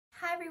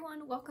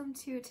everyone, welcome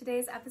to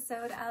today's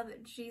episode of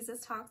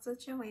Jesus Talks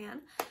with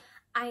JoAnne.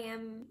 I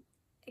am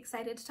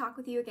excited to talk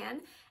with you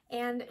again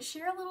and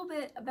share a little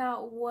bit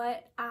about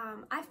what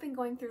I've been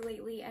going through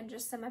lately and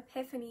just some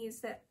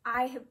epiphanies that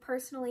I have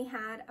personally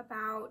had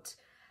about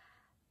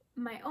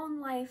my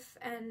own life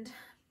and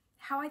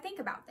how I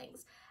think about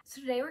things. So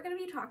today we're going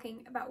to be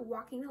talking about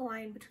walking the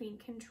line between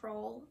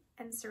control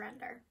and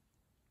surrender.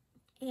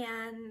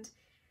 And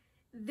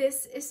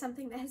this is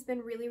something that has been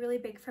really, really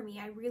big for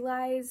me. I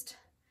realized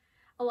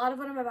a lot of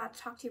what I'm about to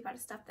talk to you about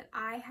is stuff that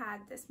I had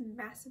this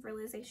massive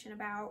realization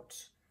about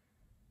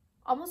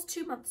almost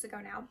 2 months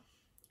ago now.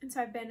 And so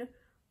I've been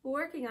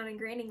working on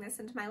ingraining this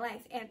into my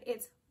life, and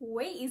it's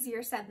way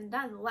easier said than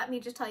done. Let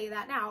me just tell you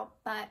that now,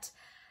 but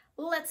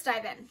let's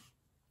dive in.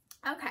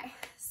 Okay,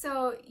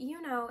 so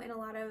you know, in a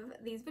lot of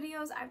these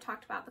videos, I've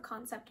talked about the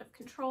concept of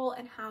control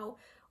and how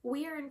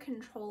we are in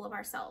control of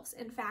ourselves.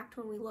 In fact,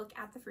 when we look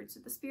at the fruits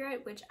of the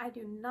Spirit, which I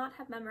do not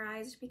have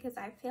memorized because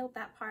I failed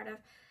that part of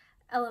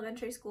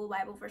elementary school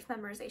Bible verse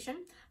memorization,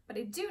 but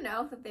I do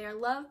know that they are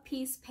love,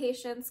 peace,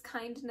 patience,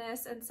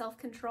 kindness, and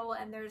self-control,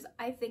 and there's,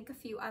 I think, a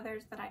few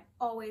others that I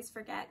always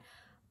forget,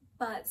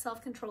 but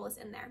self-control is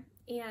in there.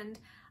 And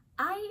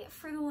I,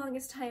 for the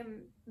longest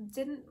time,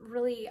 didn't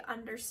really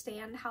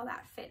understand how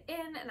that fit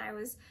in, and I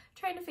was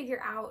trying to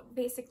figure out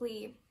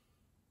basically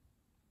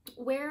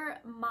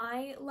where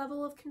my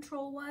level of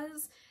control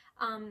was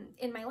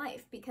in my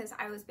life, because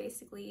I was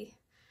basically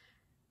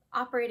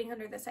operating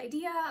under this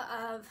idea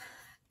of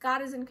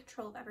God is in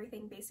control of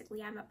everything.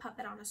 Basically, I'm a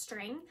puppet on a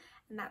string,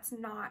 and that's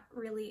not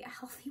really a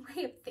healthy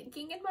way of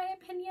thinking, in my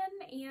opinion.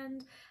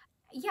 And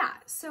yeah,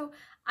 so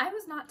I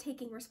was not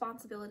taking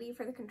responsibility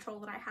for the control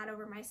that I had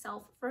over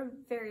myself for a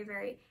very,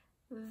 very,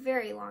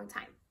 very long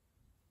time.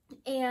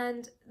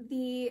 And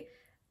the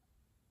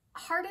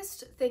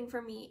hardest thing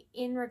for me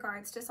in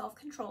regards to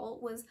self-control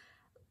was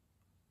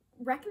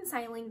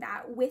reconciling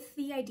that with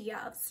the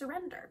idea of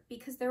surrender,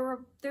 because there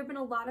have been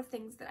a lot of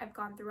things that I've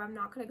gone through. I'm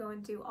not going to go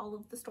into all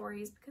of the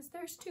stories because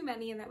there's too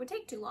many and that would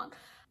take too long.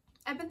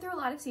 I've been through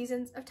a lot of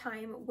seasons of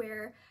time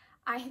where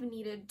I have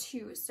needed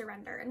to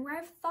surrender, and where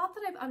I've thought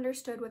that I've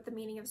understood what the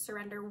meaning of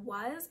surrender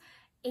was,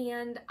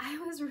 and I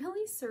was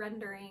really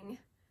surrendering.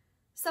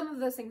 Some of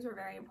those things were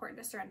very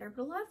important to surrender,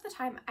 but a lot of the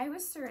time I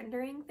was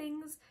surrendering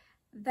things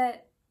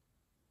that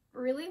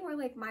really were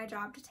like my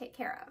job to take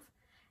care of.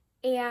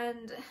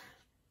 And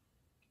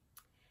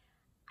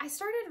I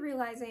started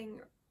realizing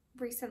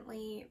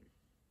recently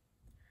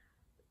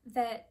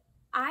that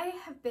I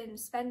have been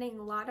spending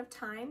a lot of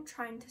time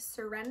trying to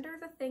surrender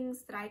the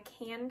things that I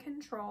can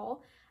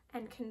control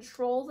and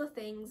control the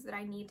things that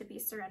I need to be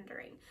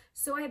surrendering.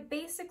 So I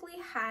basically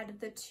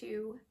had the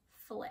two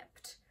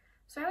flipped.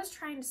 So I was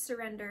trying to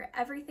surrender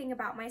everything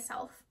about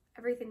myself,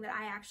 everything that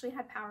I actually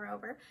had power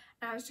over,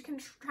 and I was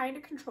trying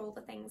to control the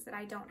things that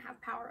I don't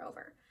have power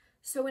over.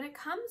 So when it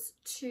comes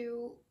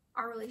to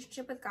our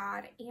relationship with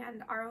God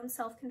and our own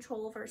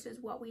self-control versus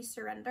what we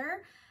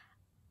surrender,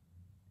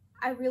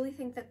 I really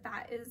think that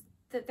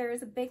there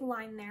is a big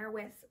line there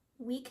with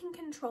we can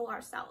control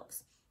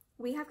ourselves.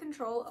 We have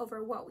control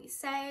over what we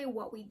say,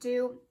 what we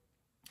do,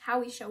 how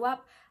we show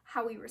up,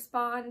 how we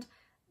respond.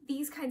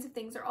 These kinds of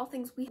things are all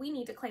things we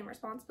need to claim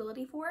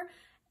responsibility for,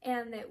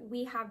 and that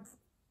we have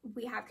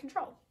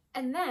control.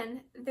 And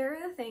then there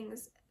are the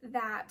things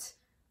that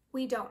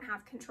we don't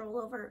have control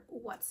over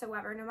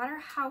whatsoever, no matter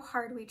how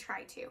hard we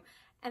try to.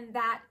 And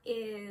that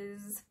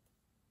is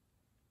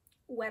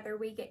whether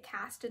we get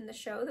cast in the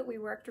show that we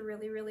worked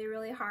really, really,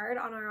 really hard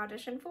on our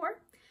audition for,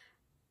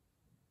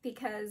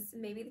 because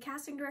maybe the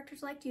casting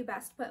directors liked you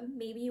best, but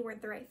maybe you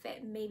weren't the right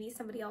fit. Maybe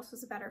somebody else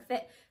was a better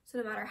fit. So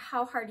no matter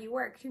how hard you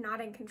worked, you're not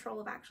in control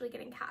of actually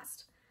getting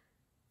cast.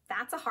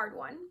 That's a hard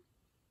one.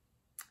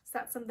 So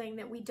that's something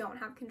that we don't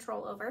have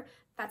control over.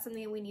 That's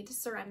something that we need to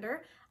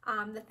surrender.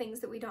 The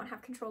things that we don't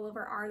have control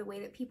over are the way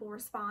that people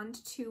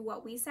respond to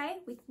what we say.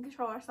 We can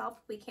control ourselves.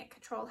 We can't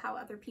control how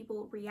other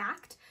people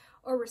react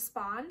or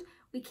respond.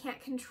 We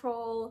can't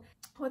control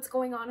what's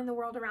going on in the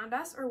world around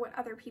us or what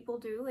other people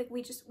do. Like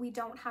we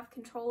don't have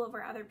control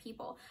over other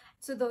people.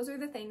 So those are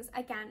the things,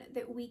 again,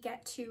 that we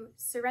get to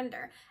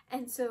surrender.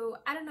 And so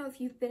I don't know if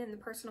you've been in the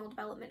personal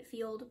development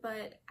field,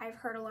 but I've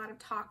heard a lot of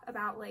talk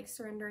about like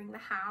surrendering the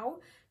how.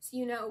 So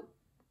you know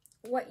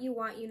what you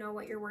want, you know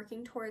what you're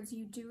working towards,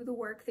 you do the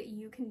work that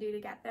you can do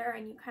to get there,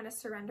 and you kind of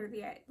surrender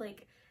the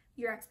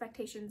your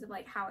expectations of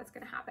like how it's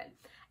going to happen.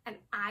 And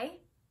I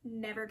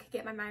never could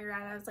get my mind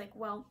around it. I was like,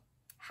 well,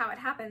 how it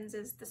happens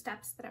is the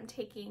steps that I'm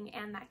taking,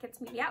 and that gets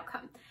me the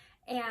outcome.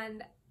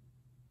 And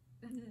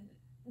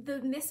the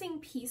missing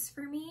piece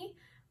for me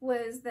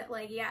was that,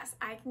 like, yes,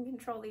 I can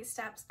control these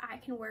steps. I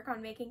can work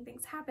on making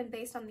things happen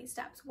based on these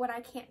steps. What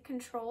I can't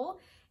control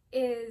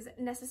is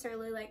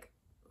necessarily like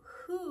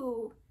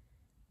who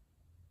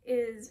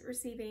is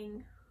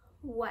receiving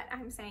what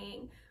I'm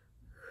saying,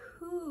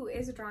 who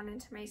is drawn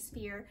into my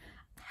sphere,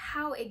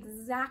 how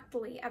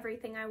exactly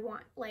everything I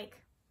want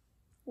like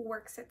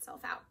works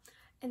itself out.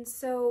 And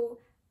so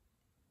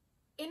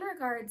in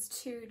regards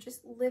to just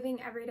living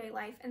everyday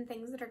life and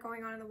things that are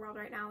going on in the world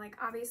right now, like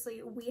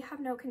obviously we have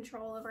no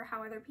control over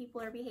how other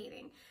people are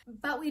behaving,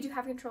 but we do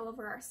have control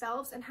over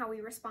ourselves and how we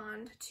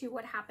respond to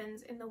what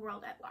happens in the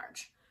world at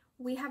large.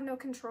 We have no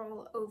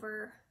control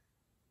over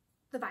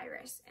the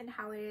virus and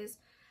how it is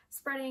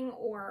spreading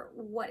or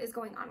what is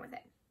going on with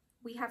it.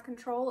 We have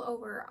control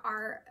over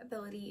our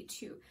ability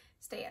to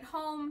stay at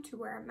home, to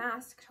wear a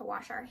mask, to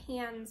wash our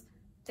hands,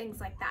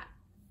 things like that.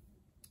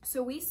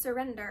 So we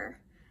surrender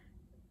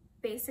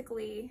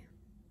basically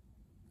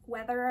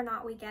whether or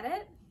not we get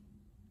it,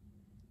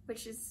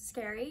 which is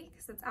scary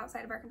because it's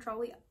outside of our control.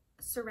 We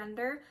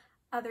surrender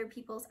other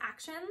people's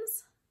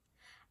actions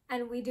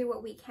and we do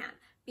what we can,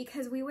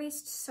 because we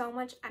waste so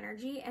much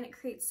energy and it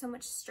creates so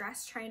much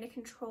stress trying to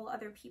control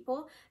other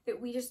people that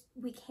we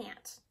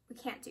can't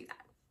do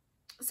that.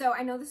 So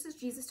I know this is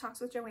Jesus Talks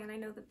with JoAnne. I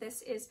know that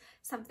this is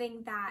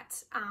something that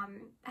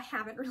I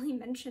haven't really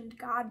mentioned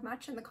God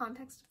much in the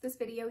context of this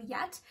video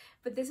yet,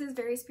 but this is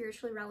very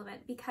spiritually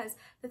relevant because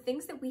the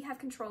things that we have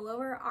control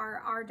over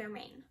are our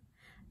domain.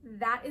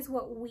 That is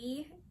what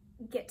we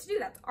get to do.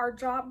 That's our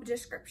job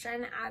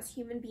description as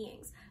human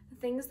beings.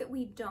 The things that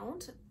we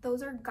don't,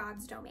 those are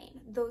God's domain.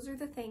 Those are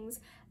the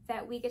things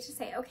that we get to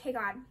say, okay,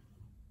 God,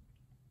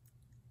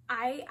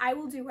 I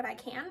will do what I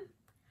can.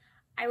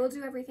 I will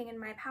do everything in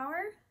my power.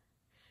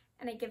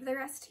 And I give the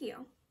rest to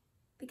you,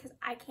 because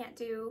I can't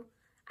do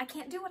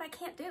what I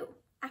can't do.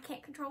 I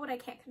can't control what I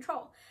can't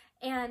control.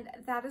 And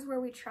that is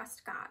where we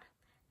trust God.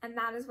 And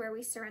that is where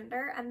we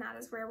surrender. And that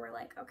is where we're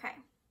like, okay,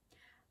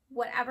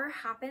 whatever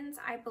happens,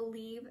 I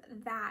believe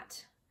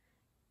that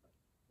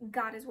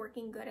God is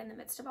working good in the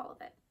midst of all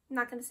of it. I'm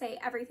not going to say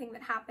everything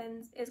that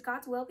happens is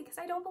God's will, because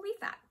I don't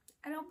believe that.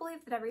 I don't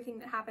believe that everything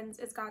that happens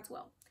is God's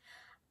will.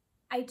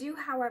 I do,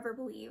 however,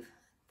 believe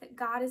that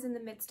God is in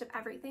the midst of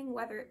everything,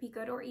 whether it be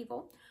good or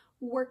evil,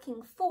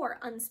 working for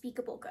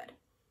unspeakable good.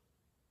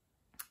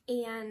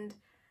 And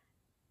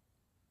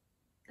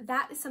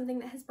that is something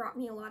that has brought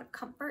me a lot of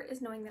comfort,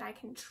 is knowing that I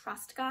can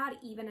trust God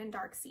even in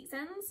dark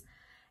seasons,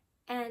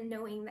 and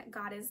knowing that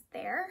God is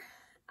there.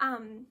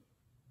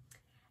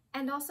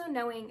 And also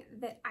knowing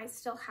that I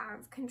still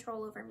have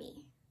control over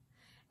me,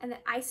 and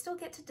that I still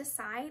get to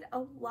decide a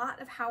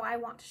lot of how I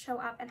want to show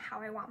up and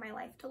how I want my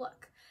life to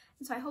look.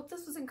 And so I hope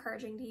this was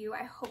encouraging to you.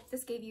 I hope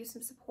this gave you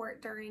some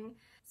support during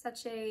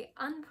such a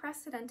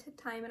unprecedented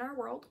time in our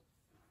world.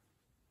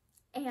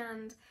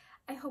 And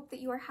I hope that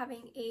you are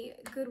having a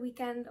good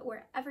weekend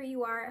wherever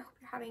you are. I hope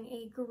you're having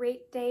a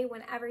great day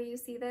whenever you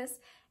see this,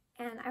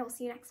 and I will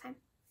see you next time.